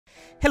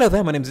Hello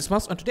there, my name is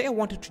Ismas, and today I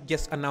wanted to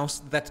just announce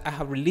that I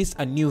have released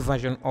a new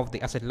version of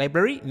the asset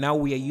library. Now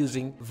we are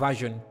using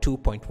version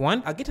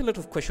 2.1. I get a lot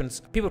of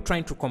questions, people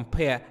trying to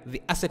compare the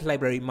asset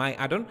library My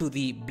Addon to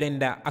the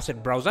Blender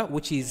asset browser,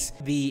 which is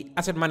the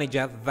asset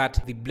manager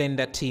that the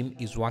Blender team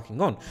is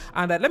working on.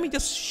 And let me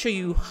just show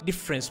you the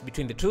difference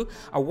between the two.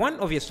 One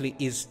obviously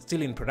is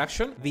still in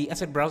production. The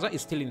asset browser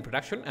is still in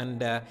production,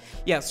 and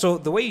yeah, so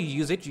the way you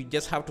use it, you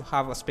just have to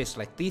have a space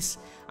like this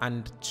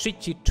and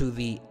switch it to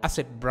the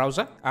asset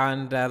browser,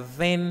 and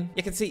then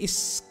you can see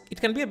it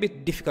can be a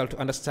bit difficult to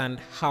understand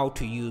how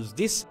to use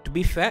this. To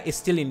be fair, it's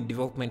still in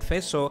development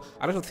phase, so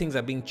a lot of things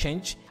are being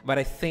changed, but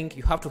I think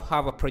you have to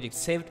have a project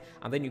saved,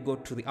 and then you go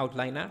to the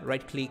outliner,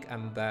 right click,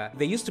 and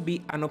there used to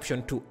be an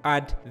option to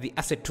add the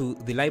asset to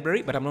the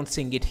library, but I'm not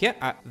seeing it here.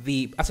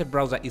 The asset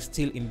browser is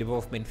still in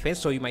development phase,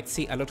 so you might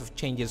see a lot of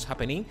changes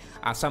happening.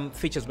 Some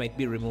features might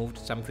be removed,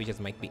 some features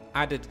might be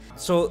added,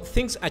 so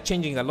things are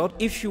changing a lot.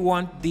 If you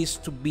want this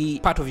to be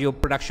part of your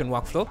production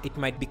workflow, it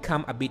might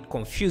become a bit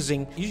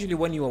confusing. Usually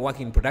when you are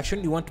working in production,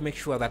 you want to make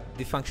sure that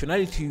the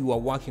functionality you are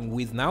working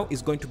with now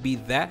is going to be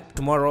there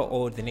tomorrow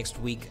or the next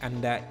week,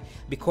 and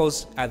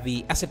because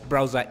the asset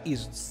browser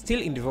is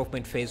still in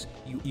development phase,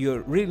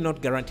 you're really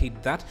not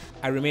guaranteed that.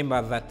 I remember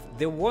that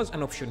there was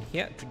an option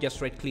here to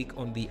just right click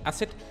on the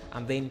asset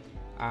and then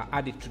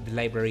add it to the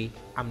library.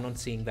 I'm not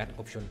seeing that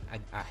option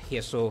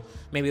here, so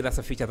maybe that's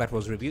a feature that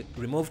was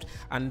removed.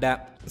 And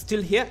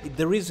still here,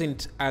 there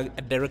isn't a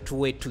direct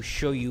way to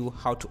show you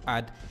how to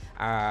add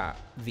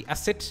the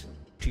asset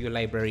to your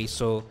library.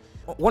 So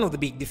one of the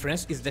big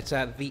difference is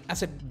that the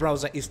asset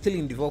browser is still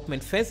in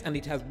development phase, and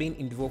it has been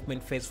in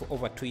development phase for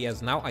over 2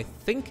 years now, I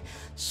think.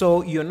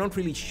 So you're not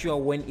really sure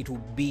when it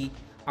will be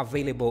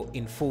available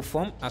in full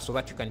form, so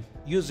that you can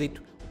use it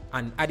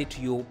and add it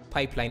to your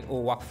pipeline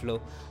or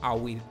workflow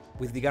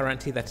with the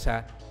guarantee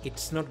that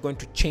it's not going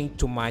to change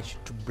too much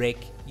to break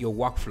your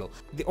workflow.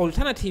 The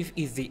alternative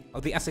is the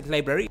asset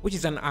library, which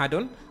is an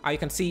add-on. You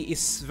can see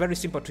it's very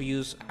simple to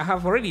use. I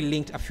have already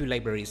linked a few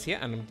libraries here,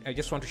 and I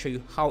just want to show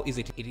you how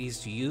easy it is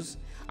to use.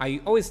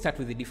 I always start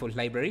with the default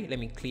library. Let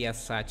me clear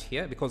search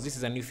here, because this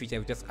is a new feature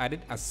I've just added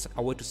as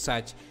a way to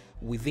search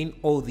within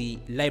all the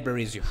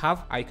libraries you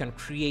have. I can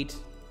create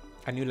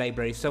a new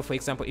library. So for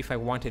example, if I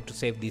wanted to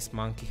save this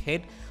monkey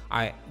head,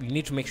 you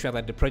need to make sure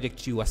that the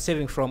project you are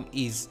saving from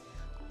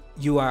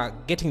you are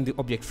getting the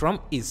object from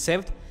is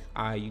saved.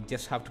 You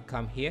just have to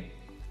come here,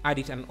 add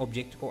it an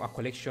object or a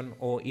collection,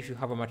 or if you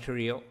have a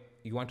material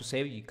you want to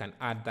save, you can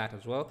add that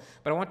as well.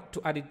 But I want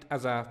to add it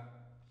as an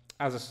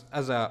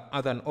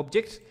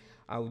object.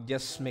 I'll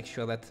just make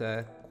sure that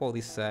call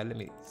this let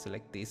me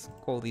select this,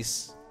 call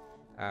this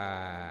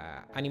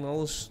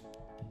animals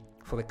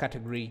for the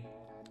category.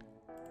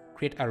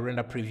 Create a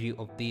render preview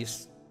of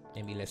this.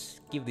 Maybe let's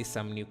give this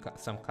some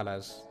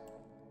colors.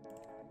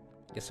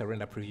 Just a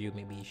render preview,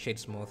 maybe shade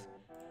smooth.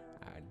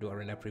 Do a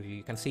render preview.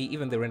 You can see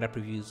even the render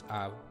previews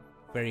are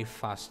very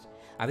fast.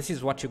 This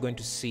is what you're going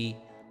to see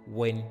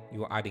when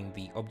you're adding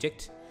the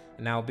object.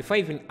 Now, before I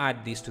even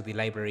add this to the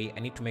library, I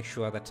need to make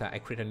sure that I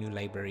create a new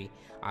library.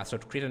 So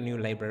to create a new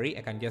library,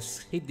 I can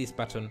just hit this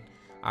button,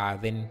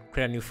 then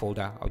create a new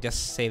folder. I'll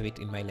just save it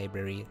in my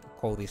library.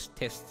 Call this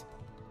test.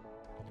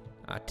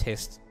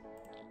 Test.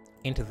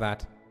 Enter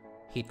that.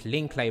 Hit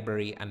link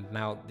library, and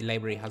now the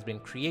library has been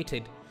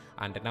created.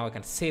 And now I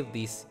can save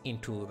this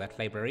into that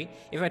library.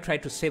 If I try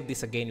to save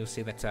this again, you'll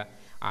see that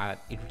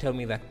it will tell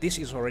me that this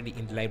is already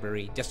in the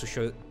library, just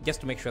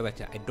to make sure that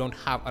I don't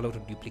have a lot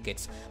of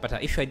duplicates. But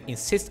if I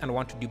insist and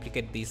want to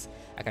duplicate this,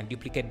 I can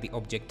duplicate the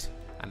object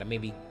and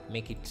maybe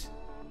make it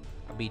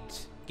a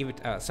bit, give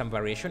it some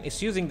variation.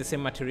 It's using the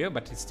same material,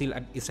 but it's still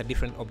it's a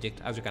different object,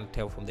 as you can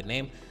tell from the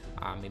name.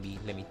 Maybe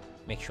let me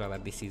make sure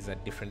that this is a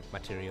different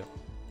material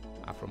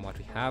from what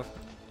we have.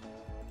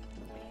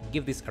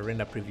 Give this a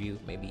render preview.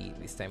 Maybe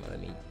this time let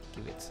me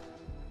give it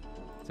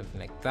something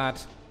like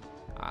that.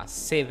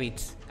 Save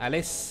it.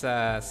 Let's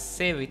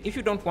save it. If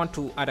you don't want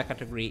to add a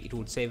category, it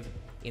will save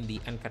in the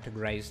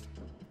uncategorized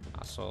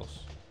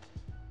source.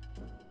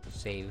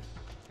 Save.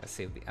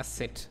 Save the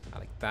asset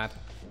like that.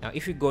 Now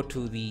if you go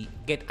to the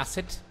get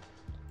asset,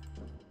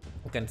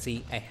 you can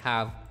see I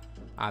have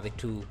the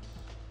two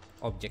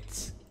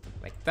objects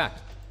like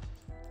that.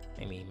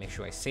 Let me make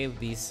sure I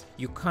save this.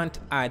 You can't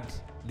add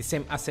the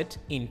same asset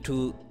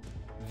into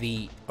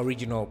the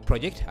original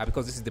project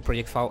because this is the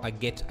project file I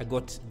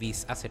got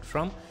this asset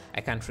from.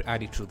 I can't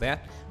add it to there.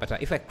 But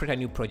if I create a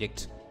new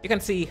project, you can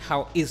see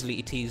how easily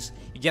it is.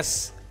 You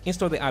just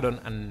install the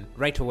add-on and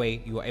right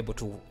away you are able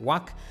to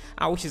work,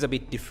 which is a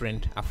bit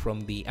different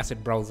from the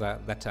asset browser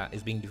that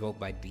is being developed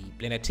by the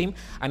Blender team.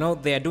 I know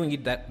they are doing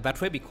it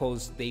that way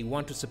because they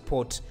want to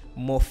support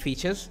more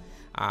features.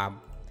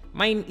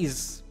 Mine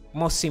is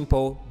more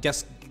simple.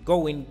 Just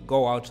go in,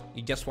 go out.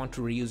 You just want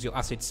to reuse your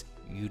assets.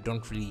 You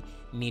don't really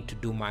need to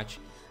do much.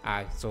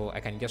 So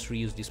I can just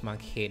reuse this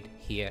monkey head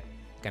here.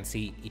 You can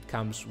see it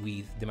comes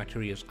with the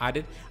materials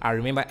added.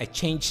 Remember, I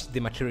changed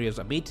the materials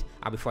a bit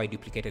before I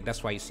duplicated.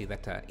 That's why you see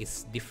that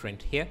it's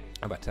different here.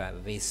 But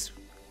this,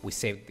 we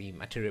saved the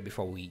material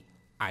before we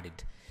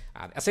added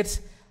the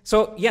assets.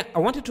 So yeah, I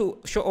wanted to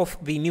show off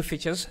the new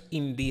features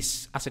in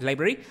this asset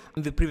library.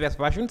 In the previous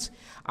versions,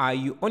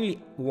 you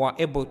only were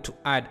able to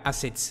add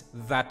assets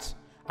that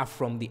are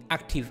from the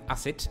active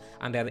asset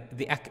and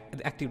the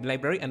active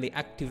library, and the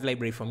active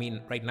library for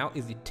me right now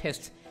is the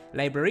test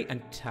library,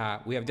 and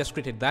we have just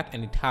created that,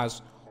 and it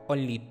has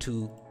only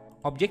 2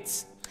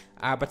 objects.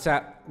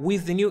 But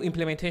with the new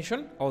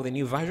implementation or the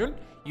new version,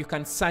 you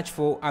can search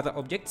for other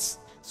objects.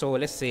 So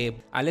let's say,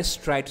 let's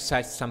try to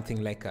search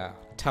something like a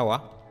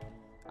tower,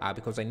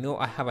 because I know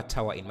I have a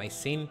tower in my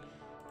scene.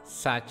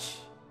 Search.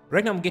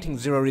 Right now I'm getting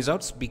 0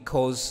 results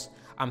because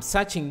I'm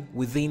searching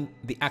within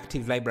the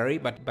active library,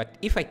 but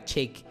if I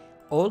check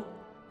all,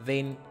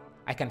 then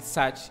I can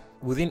search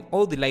within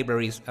all the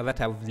libraries that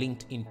I've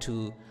linked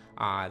into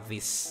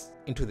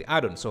into the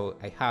add-on. So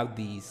I have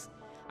these,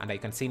 and I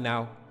can see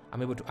now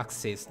I'm able to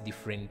access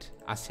different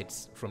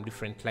assets from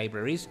different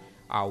libraries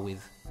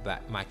with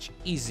much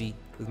ease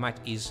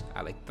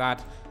like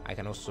that. I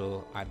can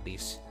also add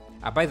this.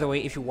 By the way,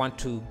 if you want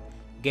to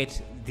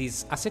get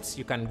these assets,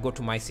 you can go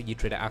to my CG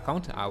Trader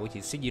account, which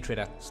is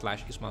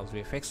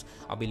cgtrader/ismailsvfx.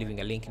 I'll be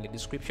leaving a link in the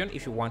description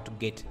if you want to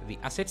get the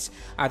assets.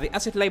 The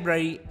asset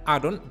library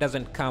add-on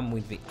doesn't come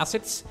with the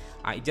assets.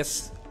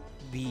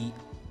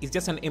 It's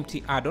just an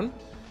empty add-on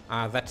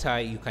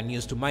that you can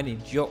use to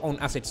manage your own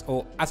assets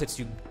or assets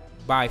you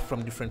buy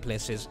from different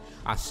places,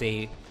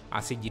 say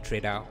CG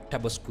Trader,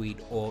 Turbo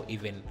Squid, or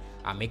even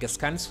Mega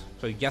Scans.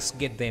 So you just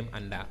get them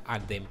and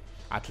add them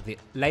to the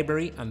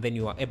library, and then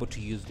you are able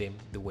to use them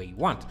the way you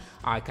want.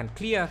 I can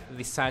clear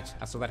the search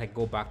so that I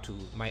go back to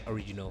my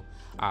original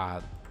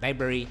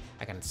library.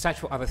 I can search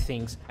for other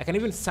things. I can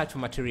even search for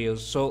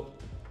materials. So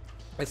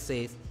let's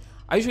say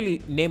I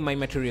usually name my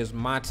materials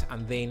matte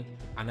and then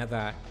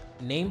another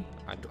name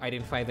to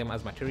identify them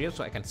as materials.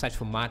 So I can search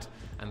for matte,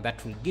 and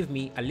that will give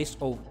me a list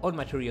of all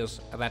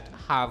materials that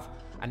have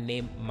a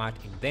name matte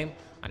in them,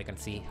 and I can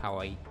see how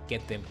I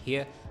get them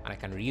here, and I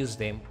can reuse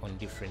them on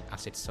different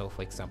assets. So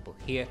for example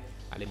here,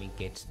 let me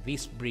get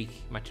this brick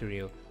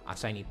material,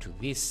 assign it to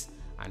this,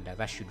 and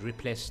that should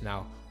replace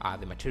now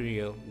the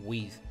material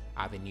with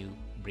the new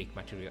brick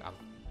material I've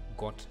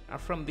got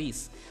from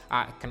this.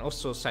 I can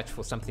also search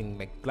for something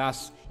like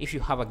glass. If you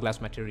have a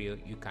glass material,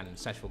 you can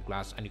search for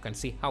glass, and you can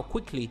see how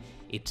quickly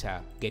it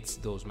gets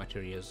those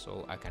materials.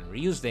 So I can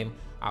reuse them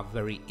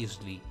very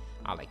easily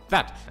like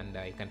that. And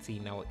you can see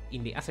now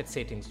in the asset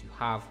settings you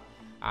have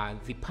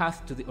the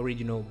path to the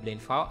original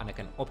blend file, and I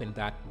can open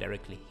that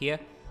directly here.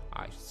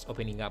 It's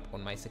opening up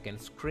on my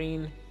second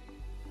screen.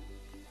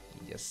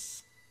 You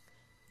just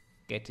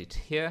get it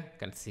here. You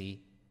can see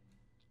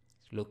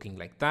it's looking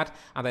like that.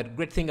 And the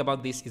great thing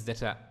about this is that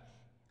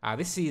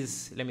this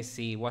is, let me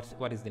see,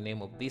 what is the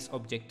name of this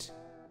object.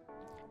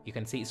 You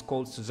can see it's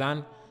called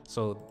Suzanne.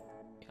 So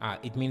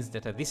it means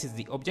that this is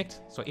the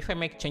object. So if I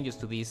make changes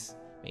to this,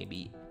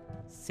 maybe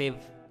save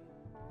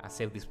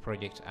this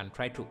project and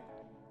try to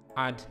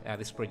add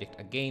this project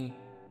again,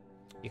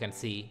 you can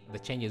see the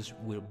changes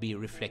will be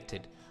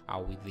reflected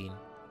within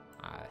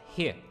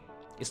here.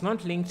 It's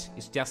not linked,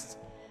 it's just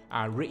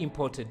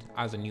re-imported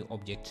as a new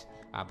object,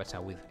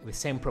 but with the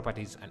same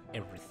properties and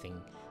everything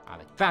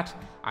like that.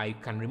 You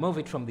can remove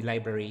it from the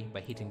library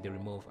by hitting the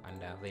remove, and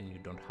then you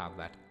don't have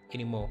that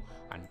anymore.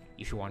 And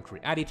if you want to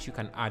re-add it, you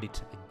can add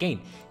it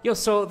again.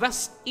 So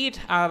that's it.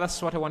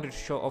 That's what I wanted to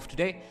show off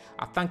today.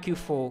 Thank you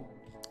for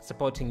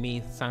supporting me.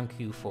 Thank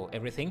you for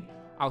everything.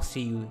 I'll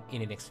see you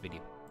in the next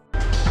video.